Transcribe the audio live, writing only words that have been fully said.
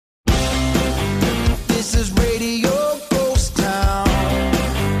This is Radio Ghost Town.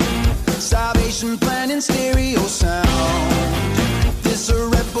 Salvation Plan in stereo sound. This a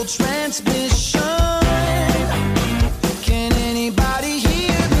rebel transmission. Can anybody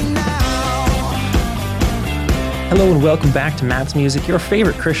hear me now? Hello and welcome back to Matt's Music, your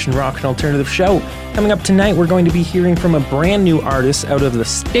favorite Christian rock and alternative show. Coming up tonight, we're going to be hearing from a brand new artist out of the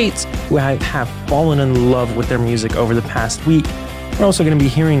States who I have fallen in love with their music over the past week. We're also going to be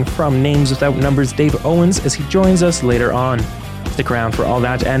hearing from Names Without Numbers' Dave Owens as he joins us later on. Stick around for all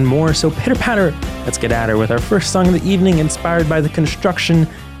that and more, so pitter patter, let's get at her with our first song of the evening, inspired by the construction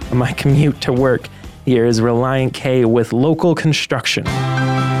of my commute to work. Here is Relient K with Local Construction.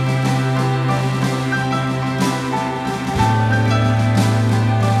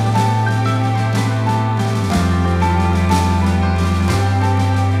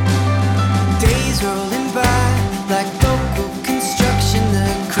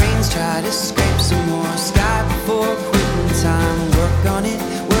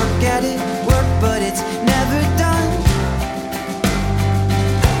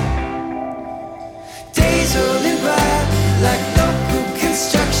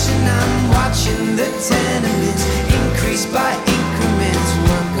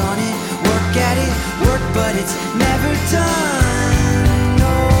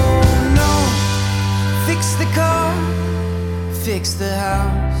 Fix the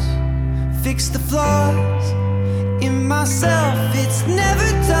house, fix the flaws in myself, it's never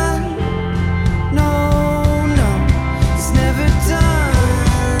done. No, no, it's never done.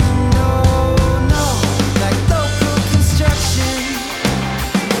 No, no, like local construction,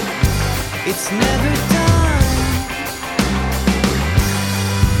 it's never done.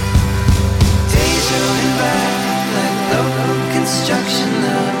 Days rolling by like local construction,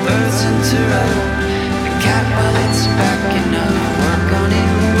 the birds interrupt. Cat while it's backing up, work on it,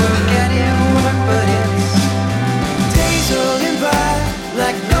 work at it, work, but it's days rolling by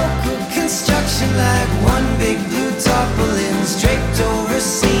like local construction, like one big blue tarpaulins draped over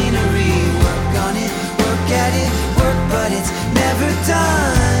scenery. Work on it, work at it, work, but it's never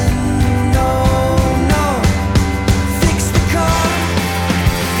done. No, no, fix the car,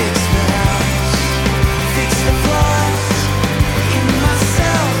 fix the house, fix the flaws in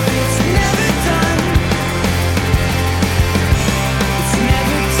myself, it's never done.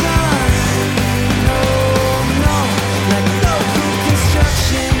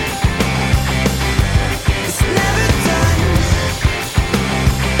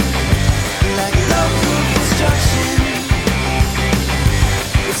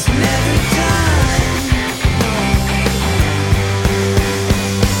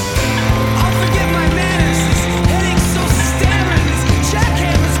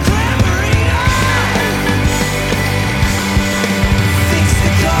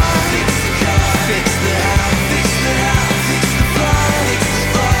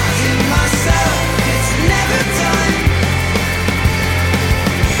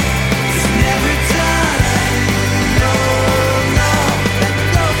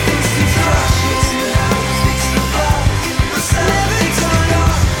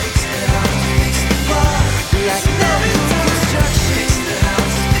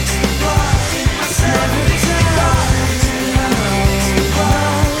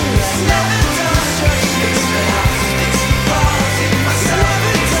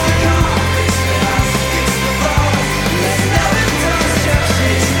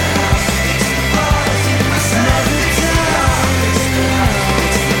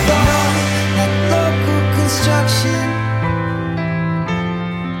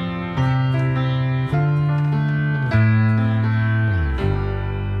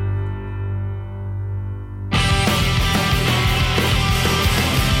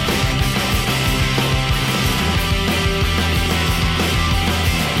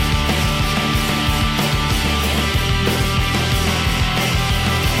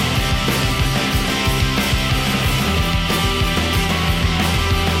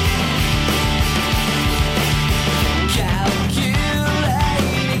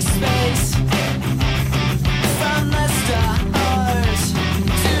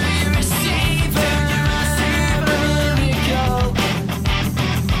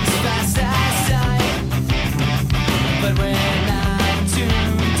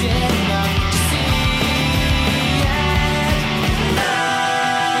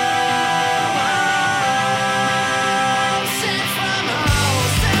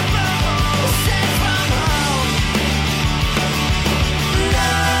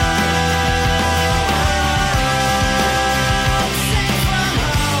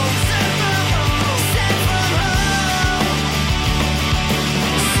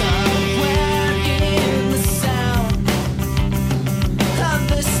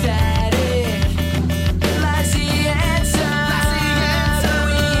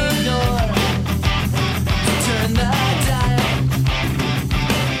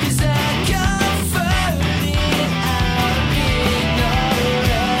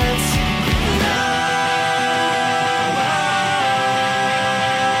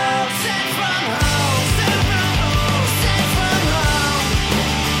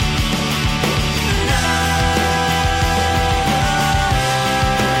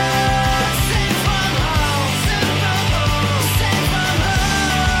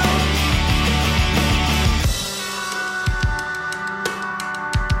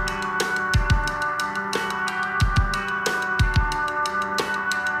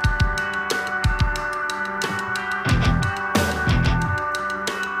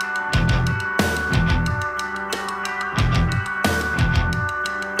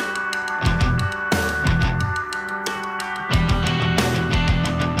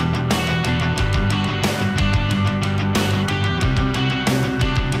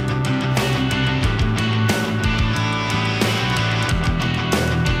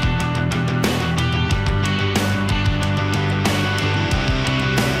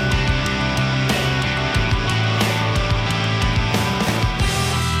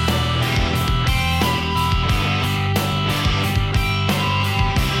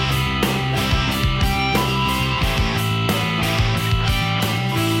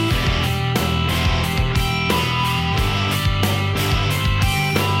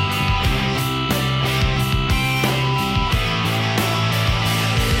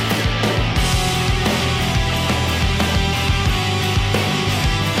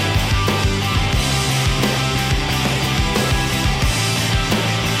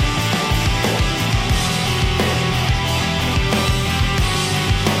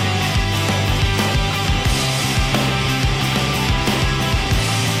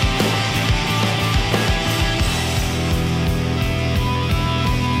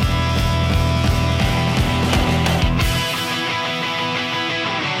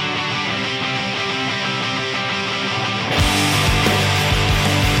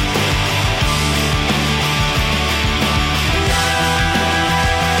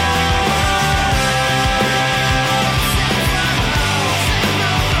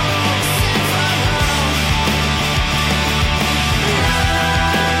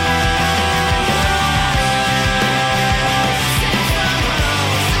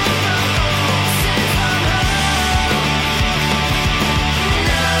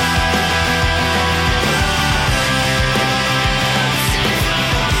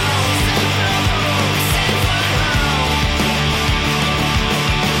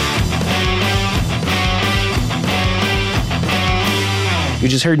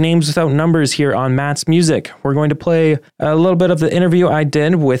 just heard Names Without Numbers here on Matt's Music. We're going to play a little bit of the interview I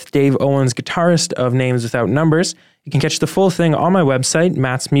did with Dave Owens, guitarist of Names Without Numbers. You can catch the full thing on my website,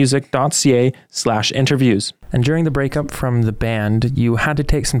 mattsmusic.ca/interviews. And during the breakup from the band, you had to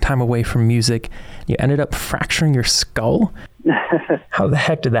take some time away from music. You ended up fracturing your skull. How the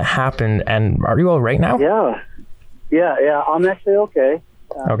heck did that happen? And are you all right now? Yeah. I'm actually okay.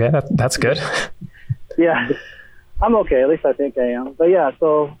 Okay, that's good. Yeah, I'm okay. At least I think I am. But yeah,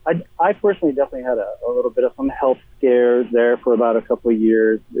 so I personally definitely had a little bit of some health scares there for about a couple of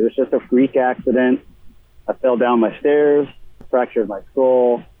years. It was just a freak accident. I fell down my stairs, fractured my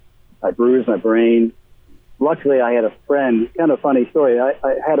skull, I bruised my brain. Luckily, I had a friend, kind of funny story. I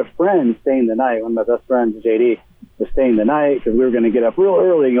had a friend staying the night. One of my best friends, JD, was staying the night because we were going to get up real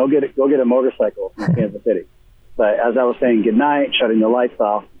early and go get a motorcycle from Kansas City. But as I was saying goodnight, shutting the lights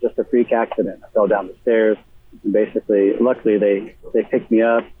off, just a freak accident. I fell down the stairs. And basically, luckily, they picked me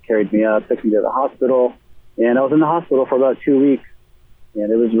up, carried me up, took me to the hospital. And I was in the hospital for about 2 weeks. And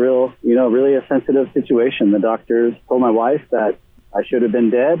it was really a sensitive situation. The doctors told my wife that I should have been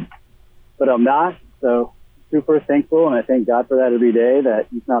dead, but I'm not. So super thankful, and I thank God for that every day, that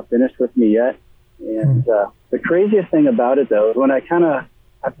he's not finished with me yet. And the craziest thing about it, though, is when I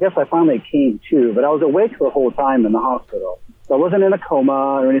guess I finally came to, but I was awake the whole time in the hospital. So I wasn't in a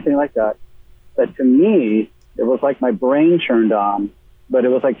coma or anything like that. But to me, it was like my brain turned on, but it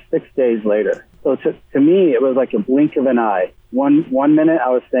was like 6 days later. So to me, it was like a blink of an eye. One minute I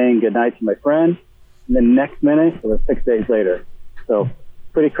was saying goodnight to my friend, and the next minute it was 6 days later. So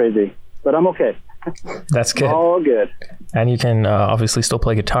pretty crazy, but I'm okay. That's good. All good. And you can obviously still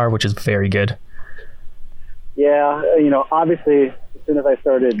play guitar, which is very good. Yeah, obviously, as soon as I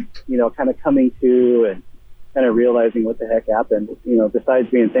started, kind of coming to and kind of realizing what the heck happened, besides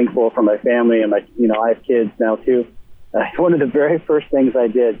being thankful for my family and I have kids now too. One of the very first things I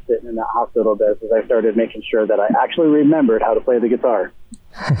did sitting in that hospital bed is I started making sure that I actually remembered how to play the guitar.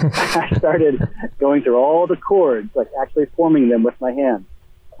 I started going through all the chords, like actually forming them with my hands.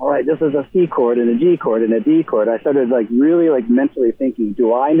 All right, this is a C chord and a G chord and a D chord. I started really mentally thinking,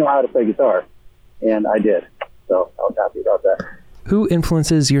 do I know how to play guitar? And I did. So I was happy about that. Who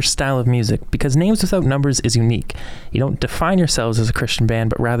influences your style of music? Because Names Without Numbers is unique. You don't define yourselves as a Christian band,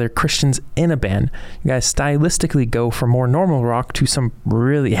 but rather Christians in a band. You guys stylistically go from more normal rock to some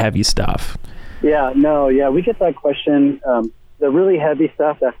really heavy stuff. We get that question. The really heavy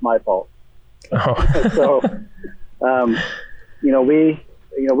stuff, that's my fault. Oh. So,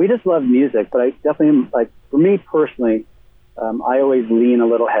 we just love music, but I definitely, for me personally, I always lean a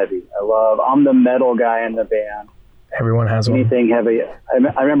little heavy. I'm the metal guy in the band. Everyone has anything heavy.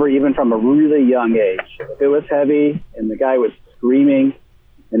 I remember even from a really young age, if it was heavy and the guy was screaming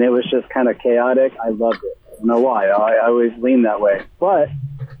and it was just kind of chaotic, I loved it. I don't know why. I always lean that way. But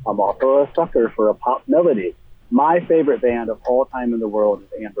I'm also a sucker for a pop melody. My favorite band of all time in the world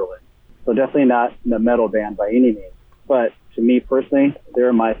is Anne Boleyn. So definitely not the metal band by any means. But to me personally,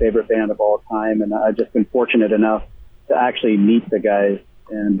 they're my favorite band of all time. And I've just been fortunate enough to actually meet the guys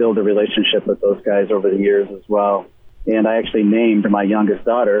and build a relationship with those guys over the years as well. And I actually named my youngest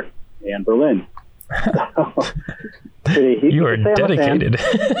daughter Anne Boleyn. You are dedicated.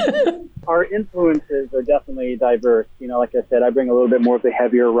 Our influences are definitely diverse. Like I said, I bring a little bit more of the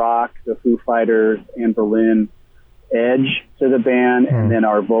heavier rock, the Foo Fighters, Anne Boleyn edge to the band. And then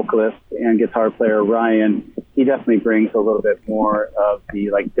our vocalist and guitar player, Ryan, he definitely brings a little bit more of the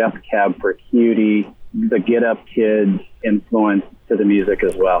Death Cab for Cutie, the Get Up Kids influence to the music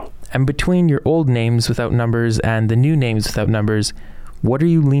as well. And between your old Names Without Numbers and the new Names Without Numbers, what are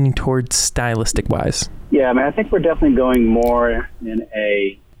you leaning towards stylistic-wise? Yeah, I think we're definitely going more in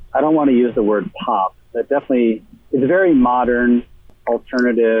I don't want to use the word pop, but definitely it's a very modern,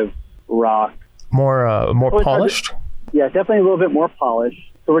 alternative rock. More polished? Yeah, definitely a little bit more polished.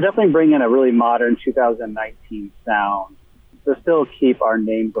 So we're definitely bringing a really modern 2019 sound to still keep our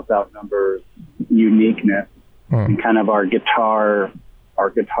Names Without Numbers uniqueness and kind of our guitar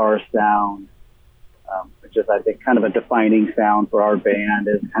sound, which is, I think, kind of a defining sound for our band,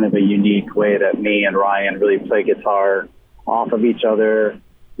 is kind of a unique way that me and Ryan really play guitar off of each other.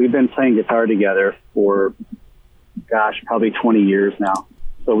 We've been playing guitar together for, probably 20 years now.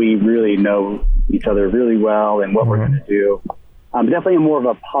 So we really know each other really well and what we're going to do. Definitely more of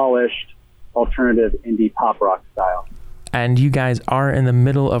a polished, alternative indie pop rock style. And you guys are in the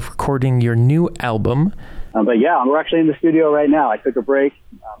middle of recording your new album. But yeah, we're actually in the studio right now. I took a break.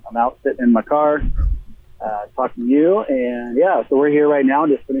 I'm out sitting in my car talking to you. And yeah, so we're here right now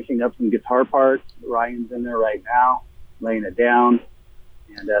just finishing up some guitar parts. Ryan's in there right now, laying it down.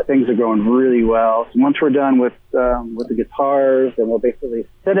 and things are going really well. So once we're done with the guitars, then we'll basically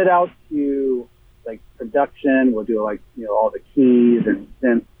send it out to like production. We'll do like, you know, all the keys and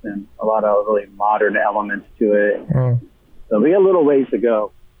synths and a lot of really modern elements to it. So we got a little ways to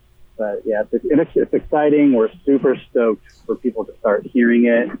go, but yeah, it's exciting. We're super stoked for people to start hearing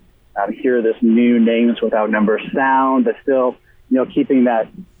it, hear this new Names Without Numbers sound, but still, you know, keeping that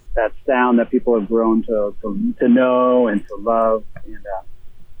sound that people have grown to know and to love. And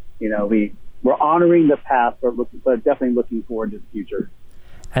you know, we're honoring the past, but definitely looking forward to the future.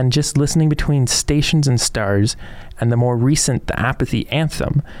 And just listening between Stations and Stars and the more recent The Apathy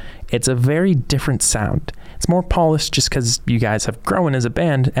Anthem, it's a very different sound. It's more polished just because you guys have grown as a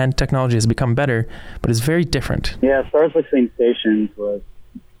band and technology has become better, but it's very different. Yeah, Stars Between Stations was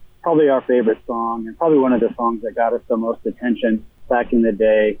probably our favorite song and probably one of the songs that got us the most attention back in the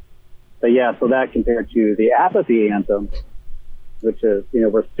day. But yeah, so that compared to The Apathy Anthem, which is, you know,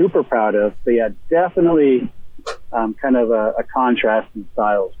 we're super proud of. But yeah, definitely kind of a contrast in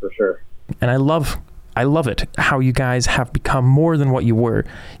styles for sure. And I love it, how you guys have become more than what you were.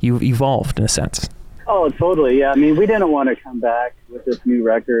 You've evolved in a sense. Oh, totally. Yeah. I mean, we didn't want to come back with this new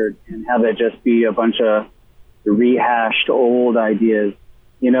record and have it just be a bunch of rehashed old ideas.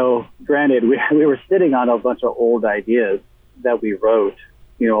 You know, granted, we were sitting on a bunch of old ideas that we wrote,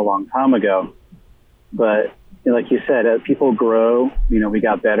 you know, a long time ago. But you know, like you said, as people grow, you know, we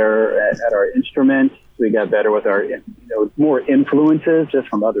got better at our instruments. We got better with our, you know, more influences just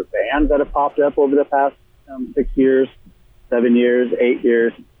from other bands that have popped up over the past 6 years, 7 years, 8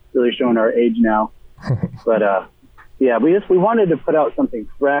 years, really showing our age now. But yeah, we wanted to put out something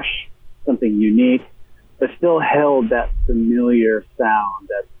fresh, something unique, but still held that familiar sound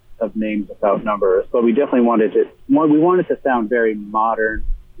of Names Without Numbers. But we definitely wanted to sound very modern,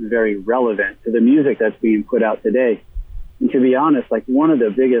 very relevant to the music that's being put out today. And to be honest, like one of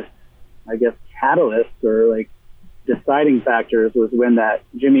the biggest, I guess, catalysts or like deciding factors was when that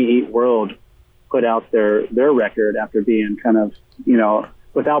Jimmy Eat World put out their record after being kind of, you know,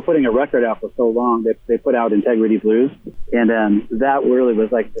 without putting a record out for so long. They put out Integrity Blues, and that really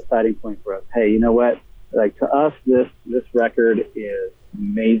was like a deciding point for us. Hey, you know what? Like to us, this record is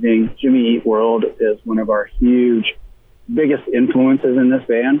amazing. Jimmy Eat World is one of our biggest influences in this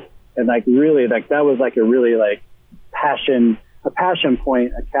band, and like really, like that was like a really like passion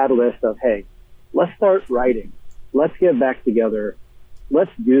point, a catalyst of, hey, let's start writing. Let's get back together.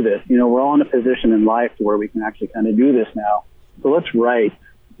 Let's do this. You know, we're all in a position in life to where we can actually kind of do this now. So let's write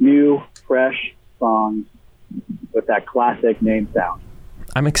new, fresh songs with that classic name sound.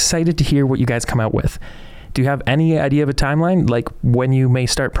 I'm excited to hear what you guys come out with. Do you have any idea of a timeline, like when you may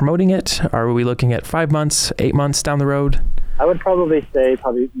start promoting it? Are we looking at 5 months, 8 months down the road? I would probably say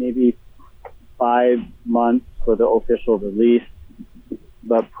maybe 5 months for the official release,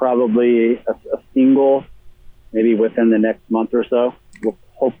 but probably a single maybe within the next month or so. We'll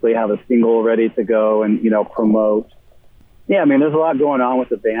hopefully have a single ready to go and, you know, promote. Yeah, I mean, there's a lot going on with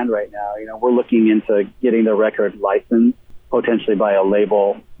the band right now. You know, we're looking into getting the record licensed, potentially by a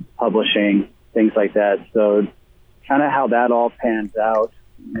label, publishing, things like that. So kind of how that all pans out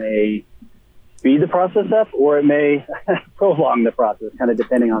may speed the process up, or it may prolong the process, kind of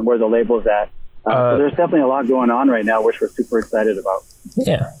depending on where the label's at. So there's definitely a lot going on right now, which we're super excited about.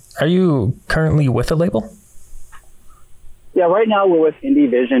 Yeah. Are you currently with a label? Yeah, right now we're with Indie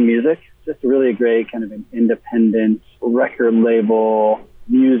Vision Music, just really a great kind of an independent record label,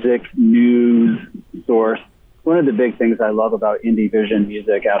 music news source. One of the big things I love about Indie Vision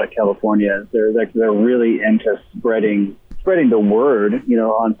Music out of California is they're really into spreading the word, you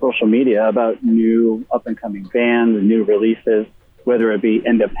know, on social media about new up and coming bands, new releases, whether it be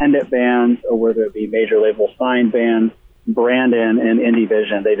independent bands or whether it be major label signed bands. Brandon and Indie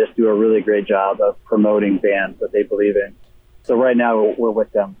Vision, they just do a really great job of promoting bands that they believe in. So right now we're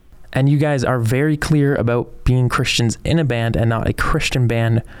with them. And you guys are very clear about being Christians in a band and not a Christian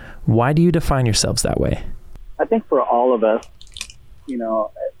band. Why do you define yourselves that way? I think for all of us, you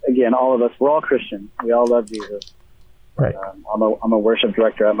know, again, all of us, we're all Christians. We all love Jesus. Right. I'm a worship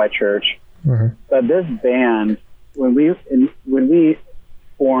director at my church. Mm-hmm. But this band, when we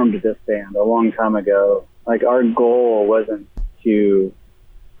formed this band a long time ago, like our goal wasn't to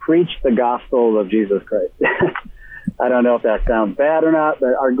preach the gospel of Jesus Christ. I don't know if that sounds bad or not,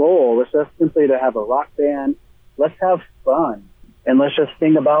 but our goal was just simply to have a rock band. Let's have fun and let's just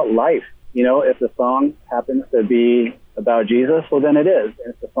sing about life. You know, if the song happens to be about Jesus, well, then it is.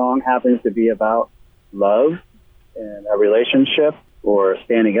 And if the song happens to be about love and a relationship or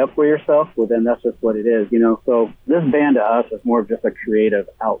standing up for yourself, well, then that's just what it is. You know, so this band to us is more of just a creative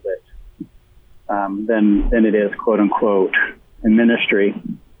outlet than it is, quote unquote, and ministry.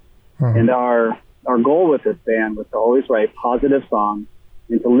 And our goal with this band was to always write positive songs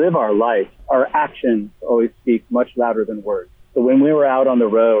and to live our life. Our actions always speak much louder than words. So when we were out on the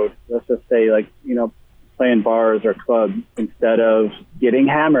road, let's just say playing bars or clubs, instead of getting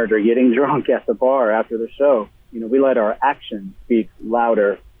hammered or getting drunk at the bar after the show, we let our actions speak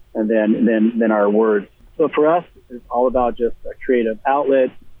louder than our words. So for us, it's all about just a creative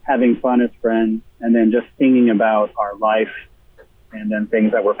outlet, having fun as friends, and then just singing about our life and then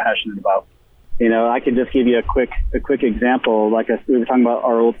things that we're passionate about. I could just give you a quick example. We were talking about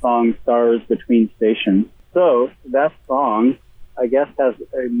our old song, Stars Between Stations. So that song, I guess, has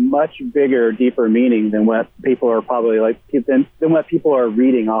a much bigger, deeper meaning than what people are probably than what people are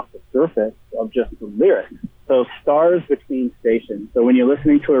reading off the surface of just the lyrics. So Stars Between Stations. So when you're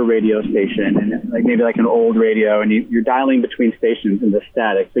listening to a radio station, and maybe an old radio, and you're dialing between stations and the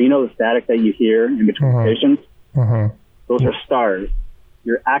static. So the static that you hear in between stations? Those are stars.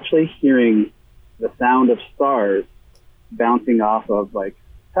 You're actually hearing the sound of stars bouncing off of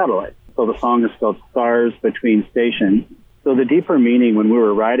satellites. So the song is called Stars Between Stations. So the deeper meaning when we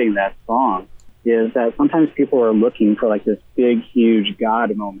were writing that song is that sometimes people are looking for this big, huge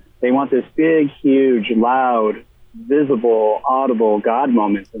God moment. They want this big, huge, loud, visible, audible God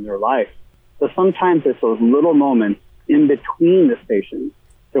moments in their life. So sometimes it's those little moments in between the stations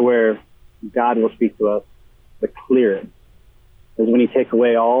to where God will speak to us the clearest. Is when you take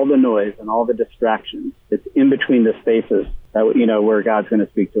away all the noise and all the distractions. It's in between the spaces that where God's going to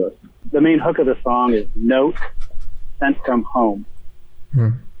speak to us. The main hook of the song is note sent from home.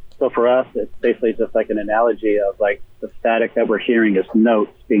 So for us, it's basically just an analogy of the static that we're hearing is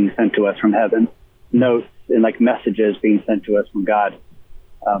notes being sent to us from heaven, notes and messages being sent to us from God.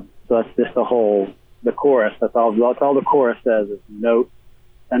 So that's just the chorus. That's all the chorus says is note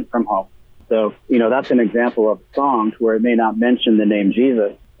sent from home. So, that's an example of a song where it may not mention the name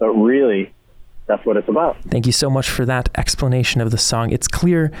Jesus, but really that's what it's about. Thank you so much for that explanation of the song. It's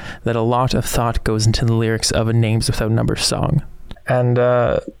clear that a lot of thought goes into the lyrics of a Names Without Numbers song. And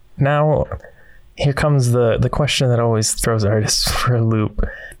now here comes the question that always throws artists for a loop.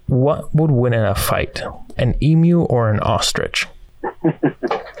 What would win in a fight, an emu or an ostrich? I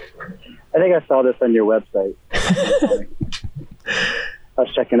think I saw this on your website. I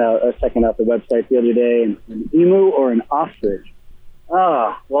was checking out the website the other day, and an emu or an ostrich.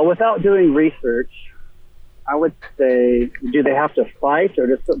 Well, without doing research, I would say, do they have to fight, or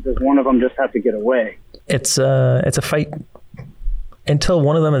does one of them just have to get away? It's a fight until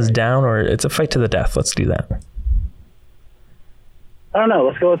one of them is down, or it's a fight to the death. Let's do that. I don't know.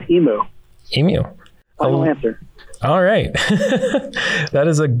 Let's go with emu. Emu. Final answer. All right. That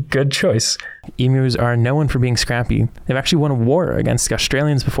is a good choice. Emus are known for being scrappy. They've actually won a war against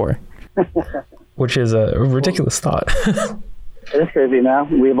Australians before, which is a ridiculous thought. It is crazy now.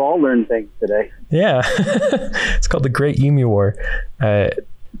 We've all learned things today. Yeah. It's called the Great Emu War.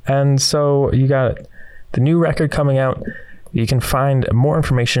 And so you got the new record coming out. You can find more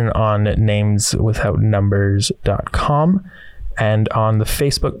information on nameswithoutnumbers.com and on the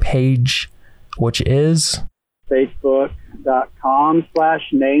Facebook page, which is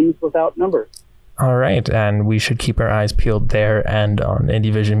facebook.com/nameswithoutnumbers. All right. And we should keep our eyes peeled there and on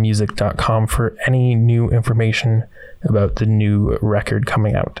indievisionmusic.com for any new information about the new record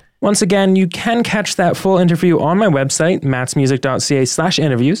coming out. Once again, you can catch that full interview on my website,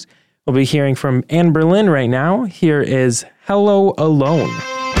 mattsmusic.ca/interviews. We'll be hearing from Anne Berlin right now. Here is Hello Alone.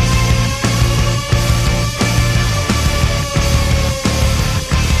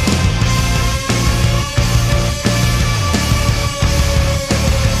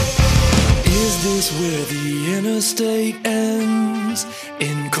 Where the interstate ends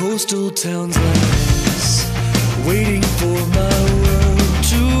in coastal towns like this, waiting for my world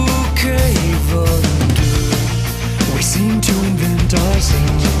to cave under. We seem to invent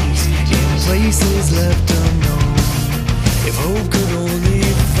ourselves in places left unknown. If hope could only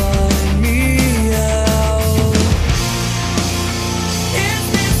find me out. Is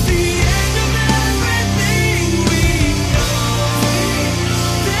this the end of everything we know?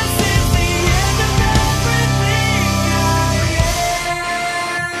 This is the end of everything I am.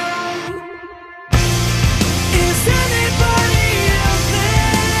 Is anybody out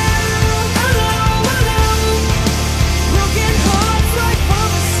there? Hello, hello. Broken hearts like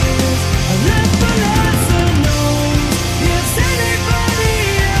promises are left but less unknown. Is anybody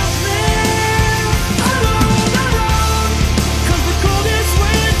out there? Alone, alone. 'Cause the coldest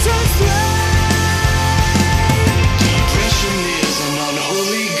winter's late. Depression is an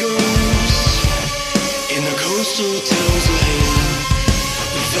unholy ghost in the coastal towns ahead.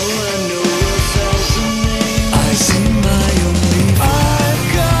 Though I know 1,000 names, I see my only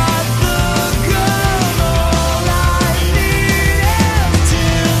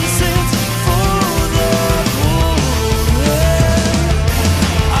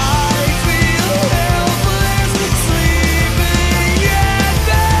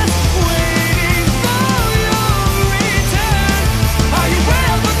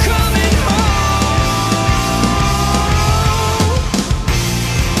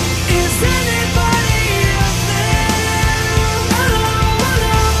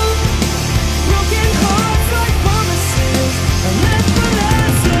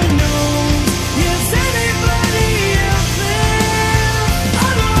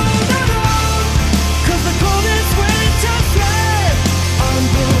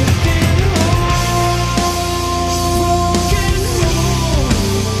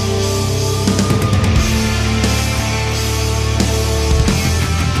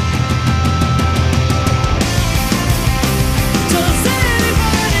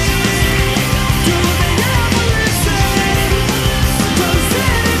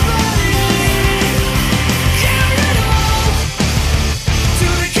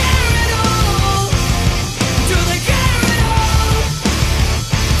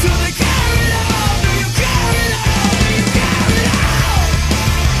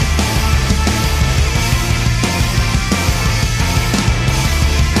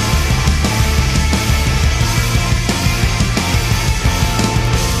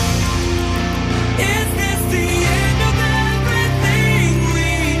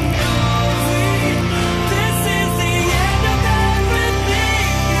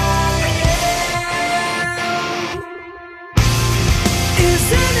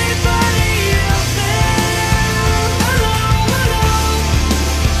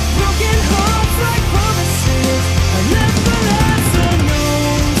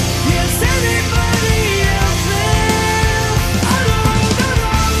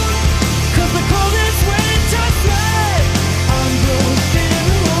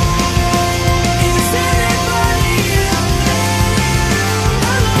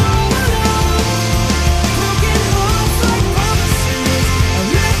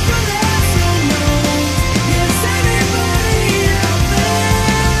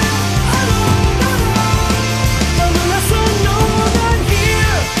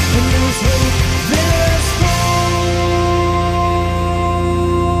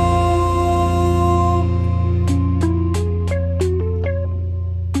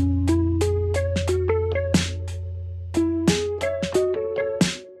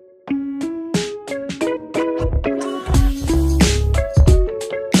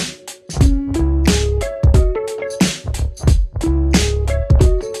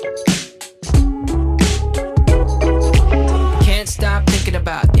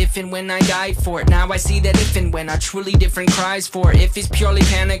when I died for it. Now I see that if and when are truly different cries for it. If it's purely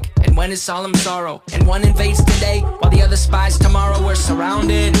panic, and when it's solemn sorrow. And one invades today, while the other spies tomorrow. We're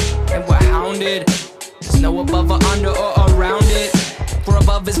surrounded, and we're hounded. There's no above or under or around it. For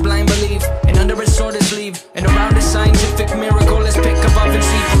above is blind belief, and under is sword is sleeve, and around is scientific miracle. Let's pick above and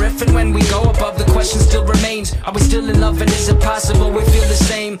see. For if and when we go above, the question still remains: are we still in love, and is it possible we feel the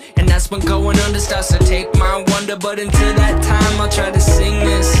same? And that's when going under starts to take my wonder. But until that time, I'll try to sing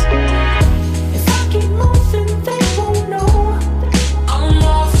this. If I keep moving, they won't know I'm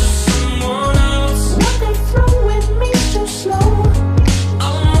off to someone else. what they throw at me too slow.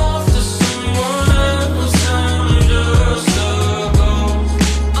 I'm off to someone else. I'm just a ghost.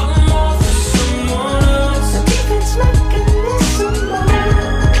 I'm off to someone else. The defense mechanism.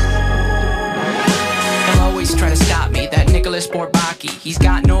 They'll always try to stop me, that Nicholas Bourbaki. He's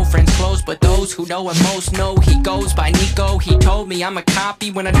got no friends close, but those who know him most know he goes by Nico. He told me I'm a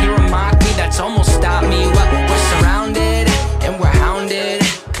copy. When I hear him mock me, that's almost stopped me. Well, we're surrounded and we're hounded.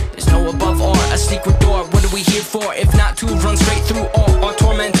 There's no above or a secret door. What are we here for if not to run straight through all our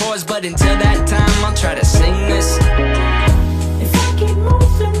tormentors? But until that time, I'll try to sing this. If I keep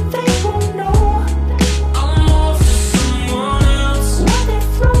moving, they won't know I'm off to someone else. what they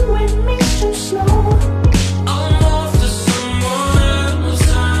throw at me too slow. I'm off to someone else.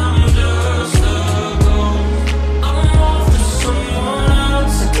 I'm just a ghost. I'm off to someone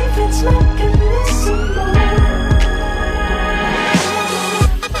else. The defense mechanism.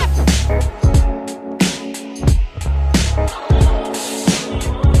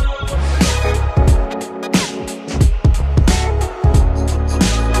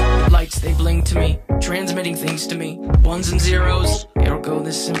 Lights, they bling to me, transmitting things to me. Ones and zeros, here go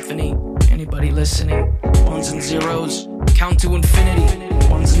this symphony. Anybody listening? Ones and zeros, count to infinity.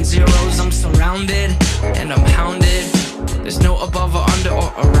 Ones and zeros, I'm surrounded and I'm hounded. There's no above or under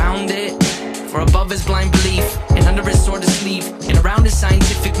or around it. For above is blind belief, and under is sword is sleeve, and around is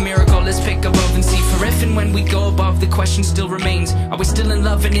scientific miracle. Let's pick above and see. For if and when we go above, the question still remains: are we still in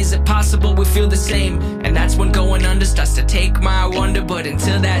love, and is it possible we feel the same? And that's when going under starts to take my wonder. But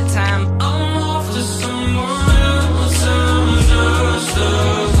until that time, I'm off to someone else. I'm just a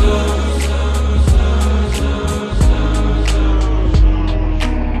ghost.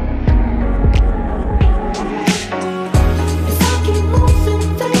 If I keep moving,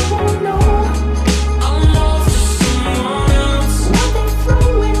 they won't know I'm off to someone else. what they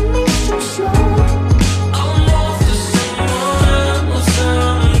throw at me too slow. I'm off to someone else.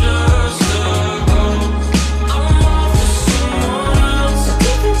 I'm just a ghost. I'm off to someone else. The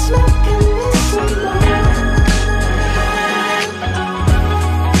defense mechanism. If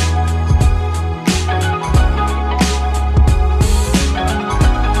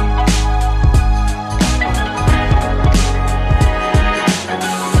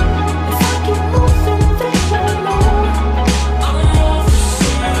I keep moving, they won't know I'm off to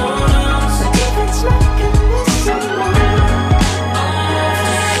someone else. the defense mechanism.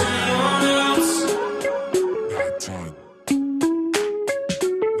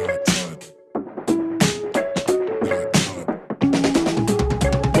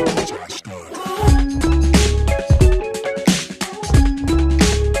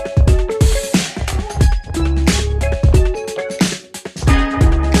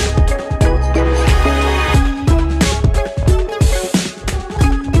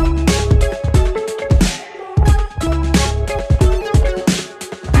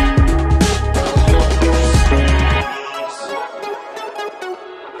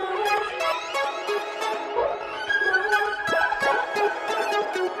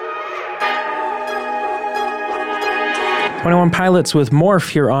 Pilots with Morph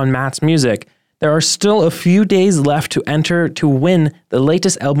here on Matt's Music. There are still a few days left to enter to win the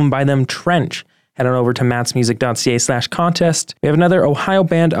latest album by them, Trench. Head on over to mattsmusic.ca/contest. We have another Ohio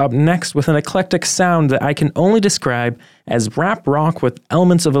band up next with an eclectic sound that I can only describe as rap rock with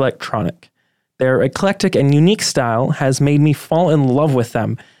elements of electronic. Their eclectic and unique style has made me fall in love with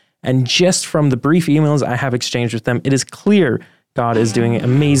them, and just from the brief emails I have exchanged with them, it is clear God is doing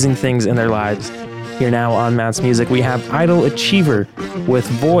amazing things in their lives. Here now on Matt's Music, we have Idol Achiever with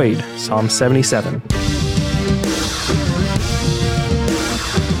Void, Psalm 77.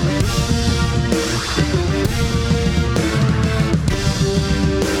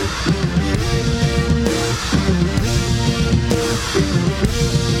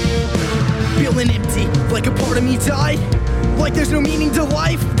 Feeling empty, like a part of me died. Like there's no meaning to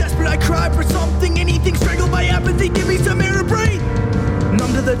life. Desperate, I cry for something, anything. Strangled by apathy, give me some air and brain.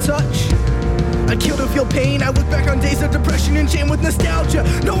 Numb to the touch, I'd kill to feel pain. I look back on days of depression and shame with nostalgia.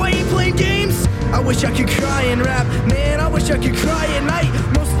 No, I ain't playing games. I wish I could cry and rap. Man, I wish I could cry at night.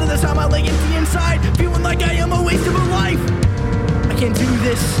 Most of the time I lay empty inside, feeling like I am a waste of a life. I can't do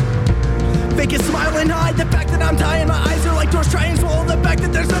this. Fake a smile and hide the fact that I'm dying. My eyes are like doors, try and swallow the fact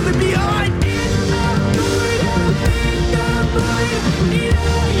that there's nothing behind.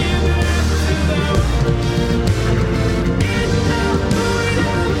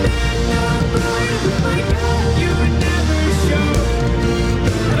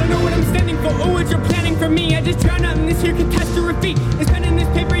 Oh, what you're planning for me. I just drown out in this here catastrophe. This pen and this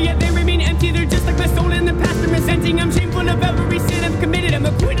paper, yet they remain empty. They're just like my soul in the past. I'm resenting. I'm shameful of every sin I've committed. I'm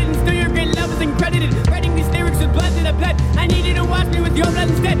acquitted and still your great love is uncredited. Writing these lyrics with blood that I bled. I need you to wash me with your blood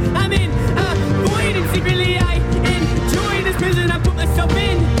instead. I'm in a void and secretly I enjoy this prison I put myself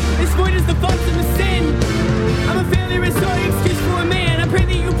in. This void is the fault of a sin. I'm a failure and sorry excuse for a man. I pray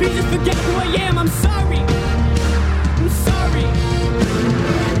that you please just forget who I am. I'm sorry. I'm sorry.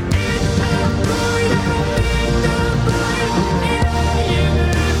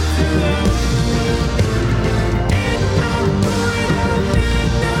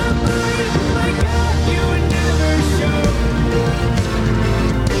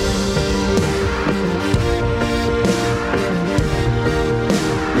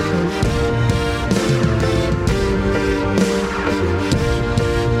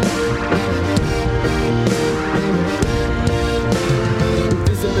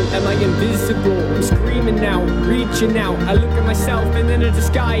 Am I invisible? I'm screaming now, reaching out. I look at myself and then at the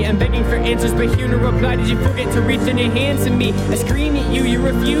sky. I'm begging for answers, but hear no reply. Did you forget to reach in your hands to me? I scream at you, you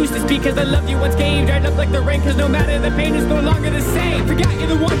refuse to speak. Cause I loved you once came, dried up like the rain. Cause no matter the pain is no longer the same. Forgot you're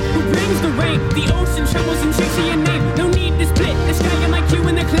the one who brings the rain. The ocean trembles and shakes your name. No need to split the sky in my cue.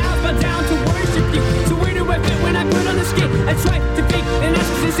 And the clouds bow down to worship you. So where do I fit when I put on the skin? I try to fake and that's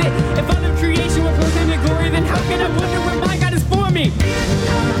just it. If all of creation will proclaim your glory, then how can I wonder what my God is for me?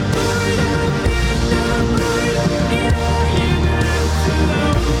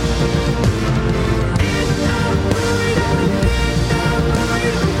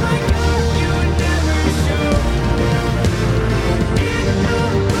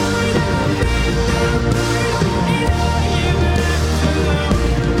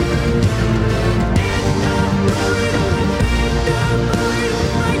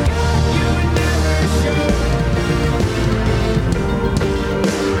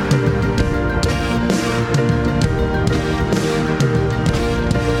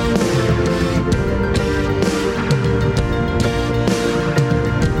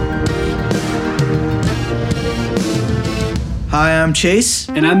 Hi, I'm Chase.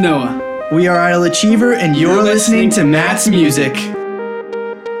 And I'm Noah. We are Idle Achiever, and you're listening to Matt's Music.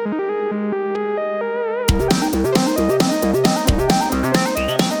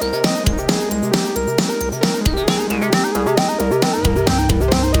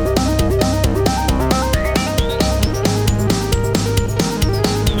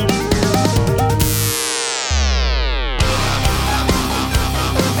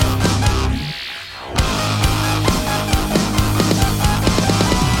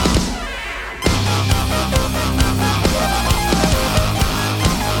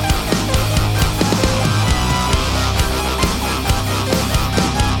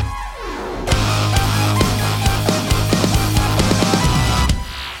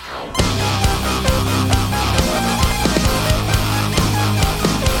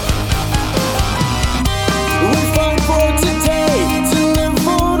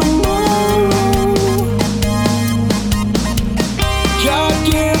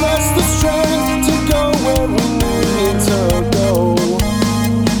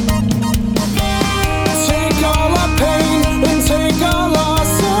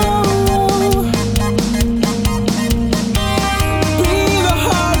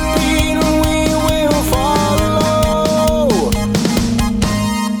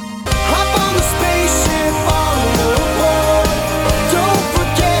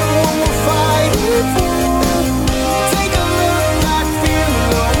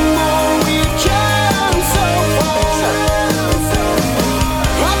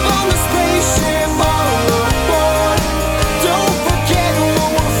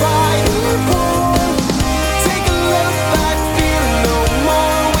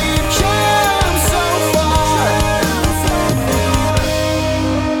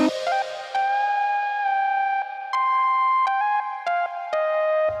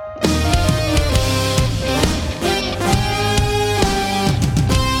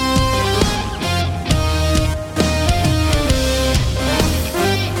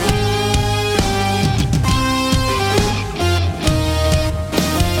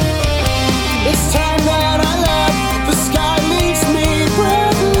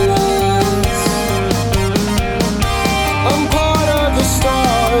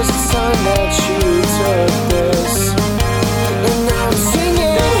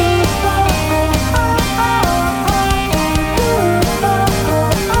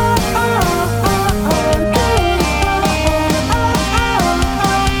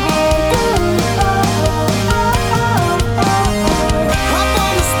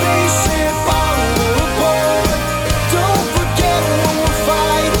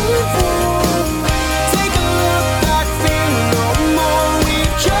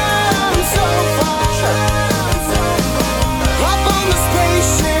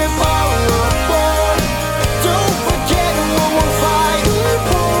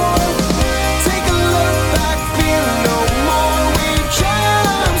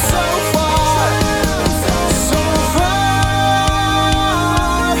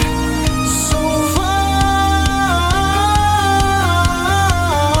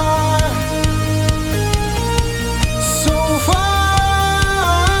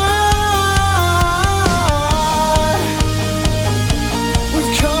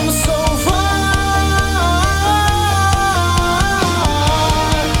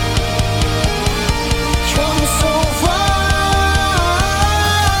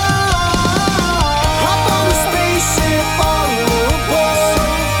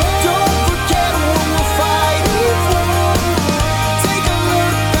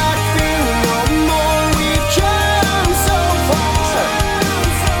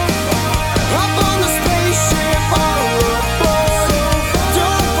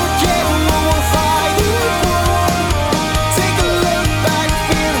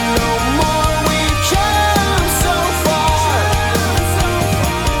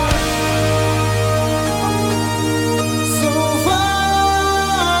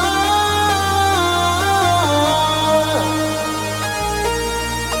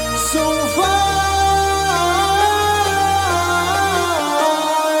 so far.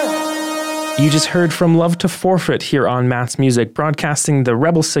 You just heard from Love to Forfeit here on Matt's Music, broadcasting the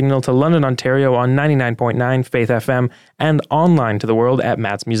Rebel Signal to London, Ontario on 99.9 Faith FM and online to the world at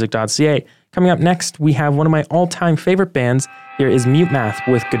mattsmusic.ca. Coming up next, we have one of my all-time favorite bands. Here is Mute Math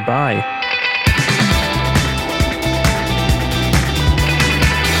with Goodbye.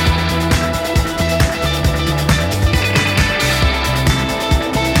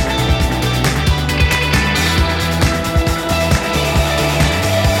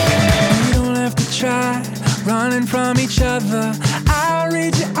 Running from each other, I'll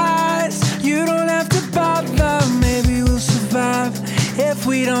read your eyes. You don't have to bother. Maybe we'll survive if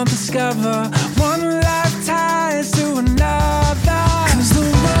we don't discover one life ties to another. 'Cause the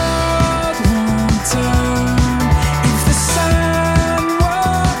world won't turn if the sun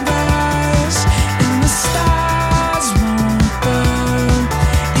won't rise and the stars won't burn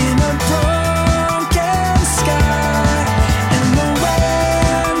in a broken sky, and the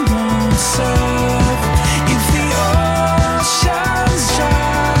wind won't serve if the ocean's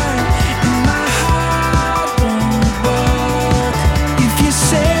dry, and my heart won't work if you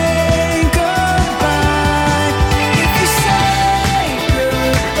say goodbye. If you say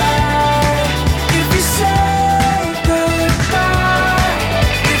goodbye, if you say goodbye,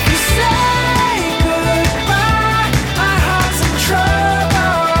 if you say goodbye, my heart's in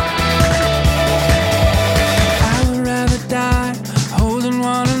trouble. I would rather die holding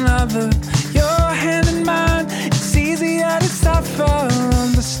one another, your hand in mine. It's easier to suffer,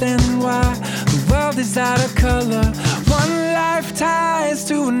 understanding why the world is out of color. One life ties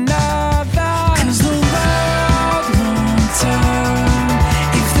to another. 'Cause the world won't turn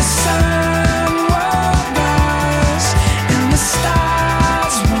if the sun won't rise and the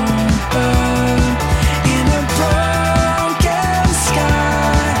stars won't burn in a broken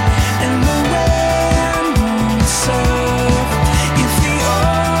sky, and the wind won't serve if the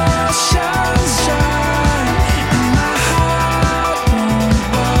ocean's dry, and my heart won't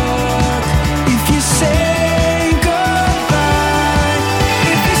work if you say goodbye.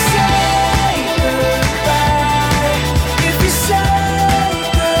 If you say goodbye, if you say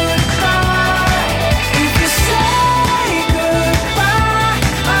goodbye, if you say goodbye,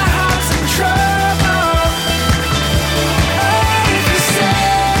 my heart's in trouble. If you say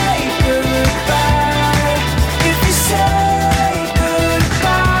goodbye, if you say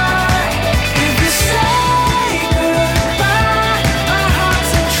goodbye, if you say goodbye, my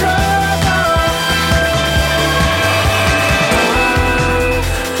heart's in trouble.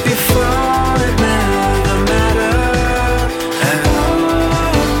 Before it never mattered at all.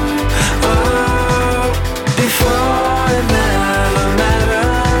 Before it never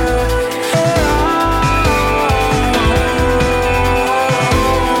mattered at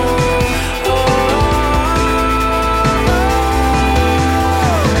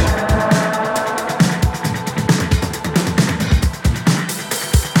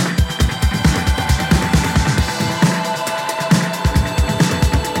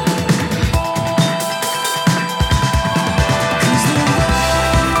Cause the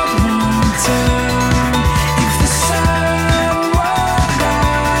world won't turn if the sun won't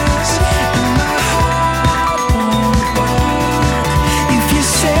rise, and my heart won't work if you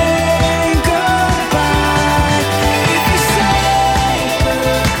say goodbye. If you say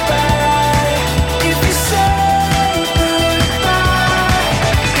goodbye, if you say goodbye,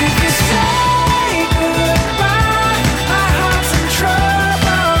 if you say goodbye, my heart's in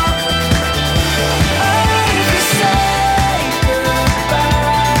trouble. If you say goodbye,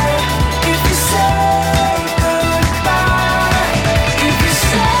 if you say goodbye, if you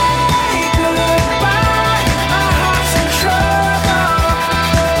say goodbye, my heart's in trouble.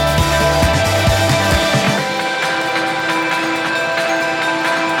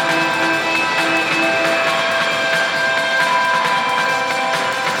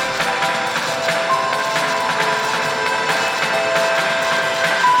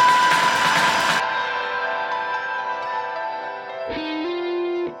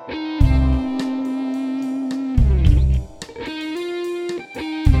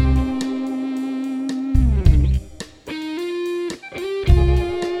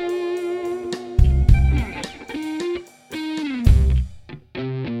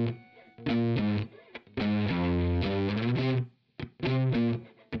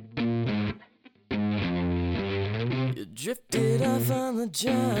 You drifted off on the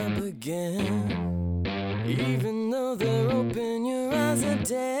job again, even though they're open, your eyes are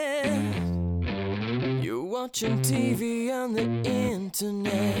dead. You're watching TV on the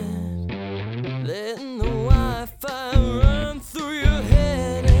internet, letting the Wi-Fi run through your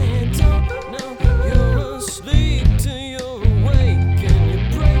head, and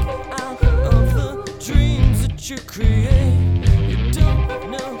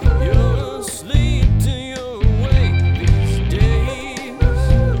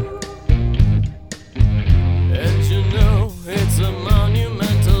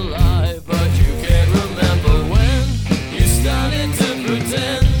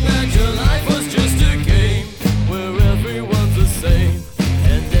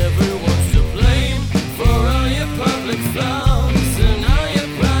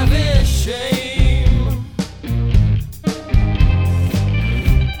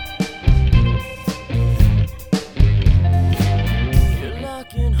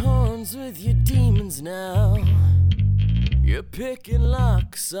dance with your demons now. You're picking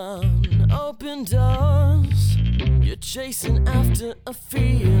locks on open doors. You're chasing after a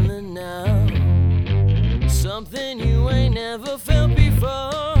feeling now, something you ain't never felt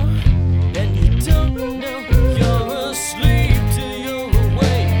before. And you don't know you're asleep till you're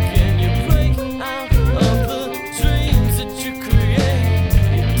awake, and you break out of the dreams that you create.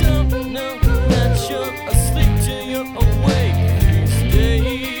 You don't know that you're asleep till you're awake these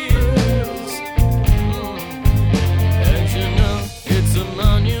days. And you know it's a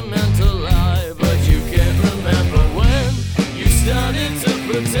monumental lie, but you can't remember when you started to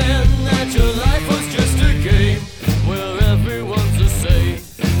pretend that your life was just a game where everyone's the same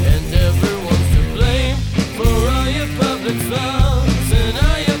and everyone's to blame for all your public flaws and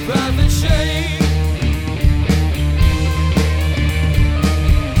all your private shame.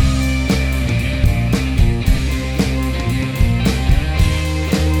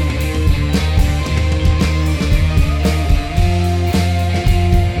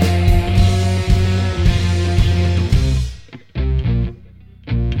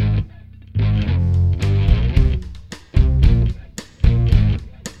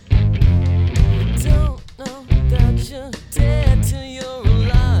 Don't know that you're dead till you're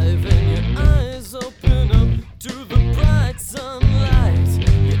alive, and your eyes open up to the bright sunlight.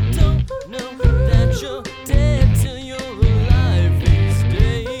 You don't know that you're dead till you're alive these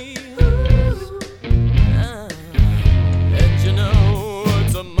days. And you know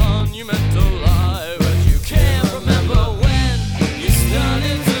it's a monumental lie, but you can't remember when you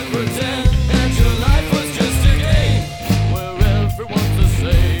started to pretend that your life was just a game where everyone's the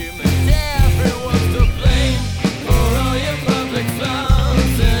same and everyone's to blame for all your public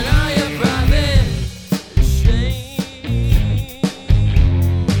flaws and all your private shame.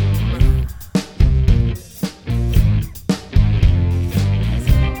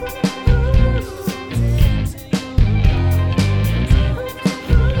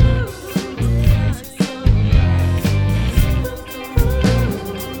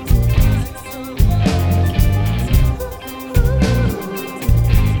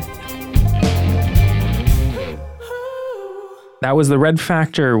 That was the Red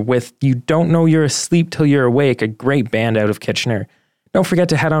Factor with You Don't Know You're Asleep Till You're Awake, a great band out of Kitchener. Don't forget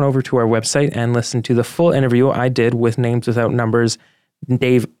to head on over to our website and listen to the full interview I did with Names Without Numbers,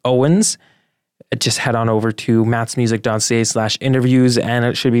 Dave Owens. Just head on over to mattsmusic.ca/interviews and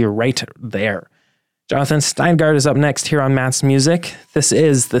it should be right there. Jonathan Steingart is up next here on Matt's Music. This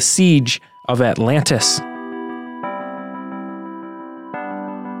is The Siege of Atlantis.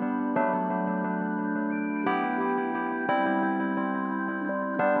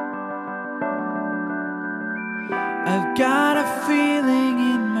 I've got a feeling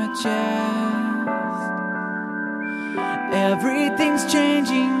in my chest. Everything's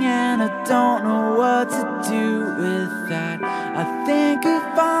changing and I don't know what to do with that. I think of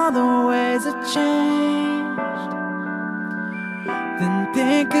all the ways I've changed, then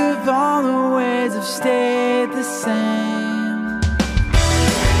think of all the ways I've stayed the same.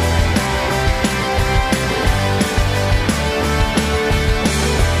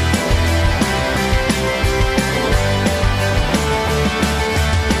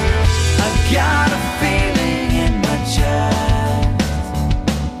 Got a feeling in my chest.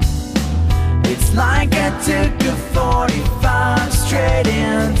 It's like I took a 45 straight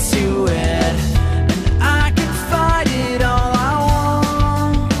into it, and I can fight it all I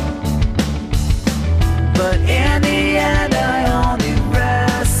want, but in the end I only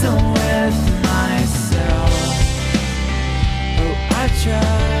wrestle with myself. Oh, I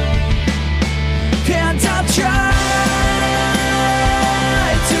try, can't I try?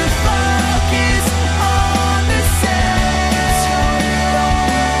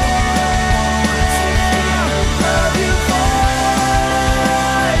 Love you for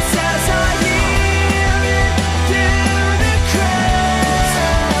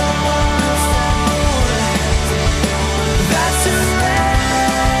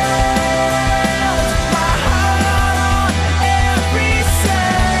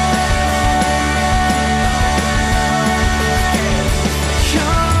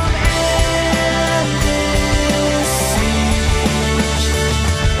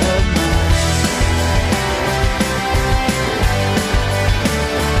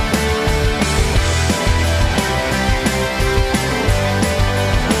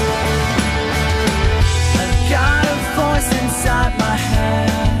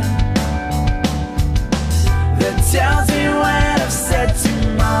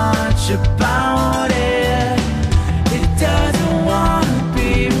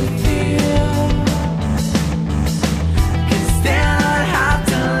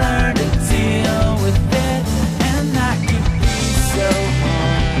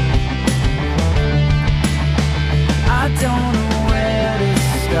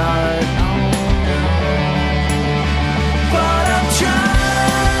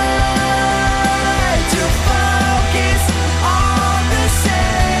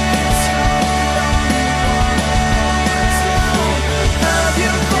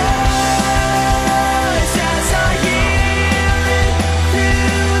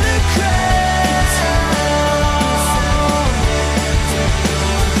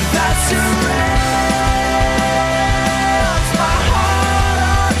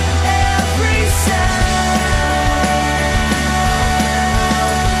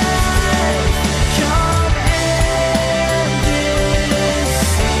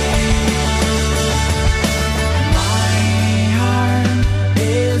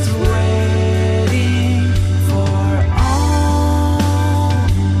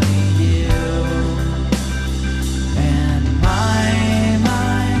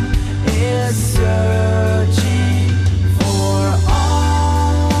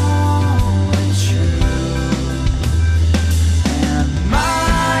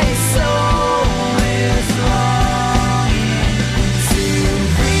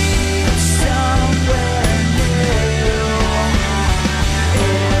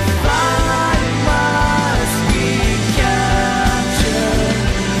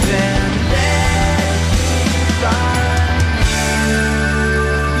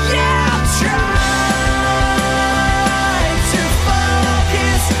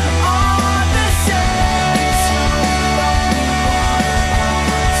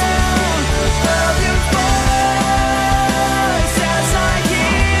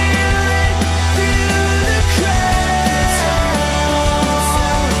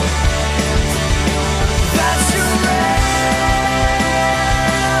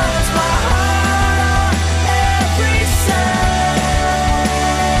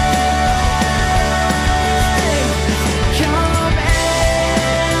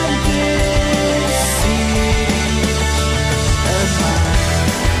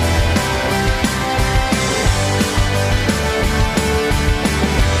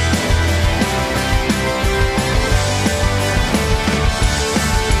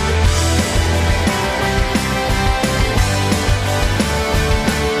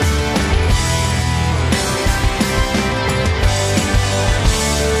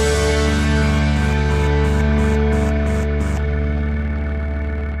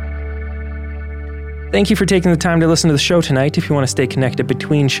Thank you for taking the time to listen to the show tonight. If you want to stay connected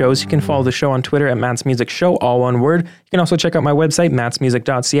between shows, you can follow the show on Twitter at Matt's Music Show, all one word. You can also check out my website,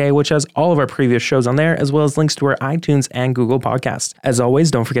 mattsmusic.ca, which has all of our previous shows on there, as well as links to our iTunes and Google podcasts. As always,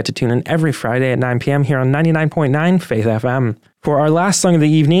 don't forget to tune in every Friday at 9 p.m. here on 99.9 Faith FM. For our last song of the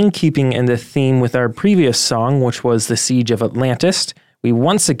evening, keeping in the theme with our previous song, which was The Siege of Atlantis, we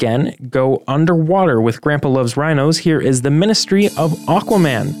once again go underwater with Grandpa Loves Rhinos. Here is The Ministry of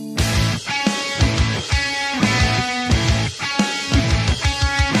Aquaman.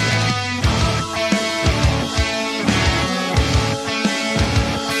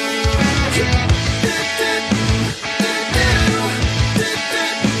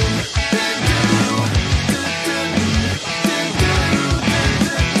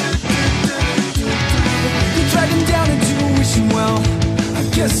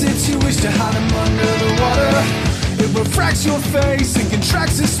 Guess it's you wish to hide him under the water. It refracts your face and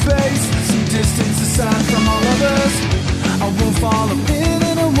contracts the space. Some distance aside from all others. I won't follow in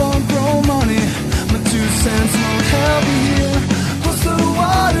and I won't grow money. My 2 cents won't help me here. Plus the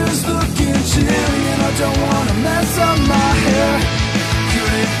water's looking chilly and I don't wanna mess up my hair.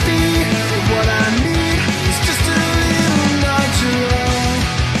 Could it be that what I need is just a little nitro?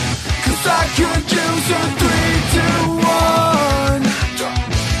 'Cause I could use a 3, 2, 1.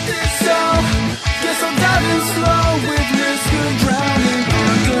 Guess I'm diving slow with risk of drowning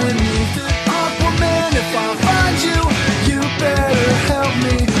underneath the Aquaman. If I find you, you better help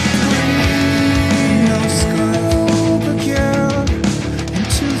me breathe. No scope of cure in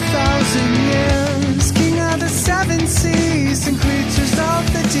 2,000 years. King of the 7 seas and creatures of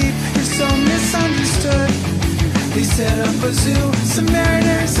the deep. You're so misunderstood. They set up a zoo, some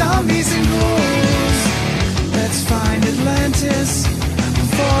mariners, zombies and ghouls. Let's find Atlantis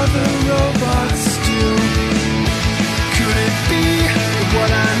before the robots do. Could it be that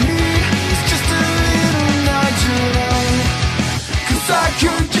what I need is just a little nitro? 'Cause I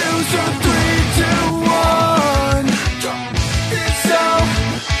could use a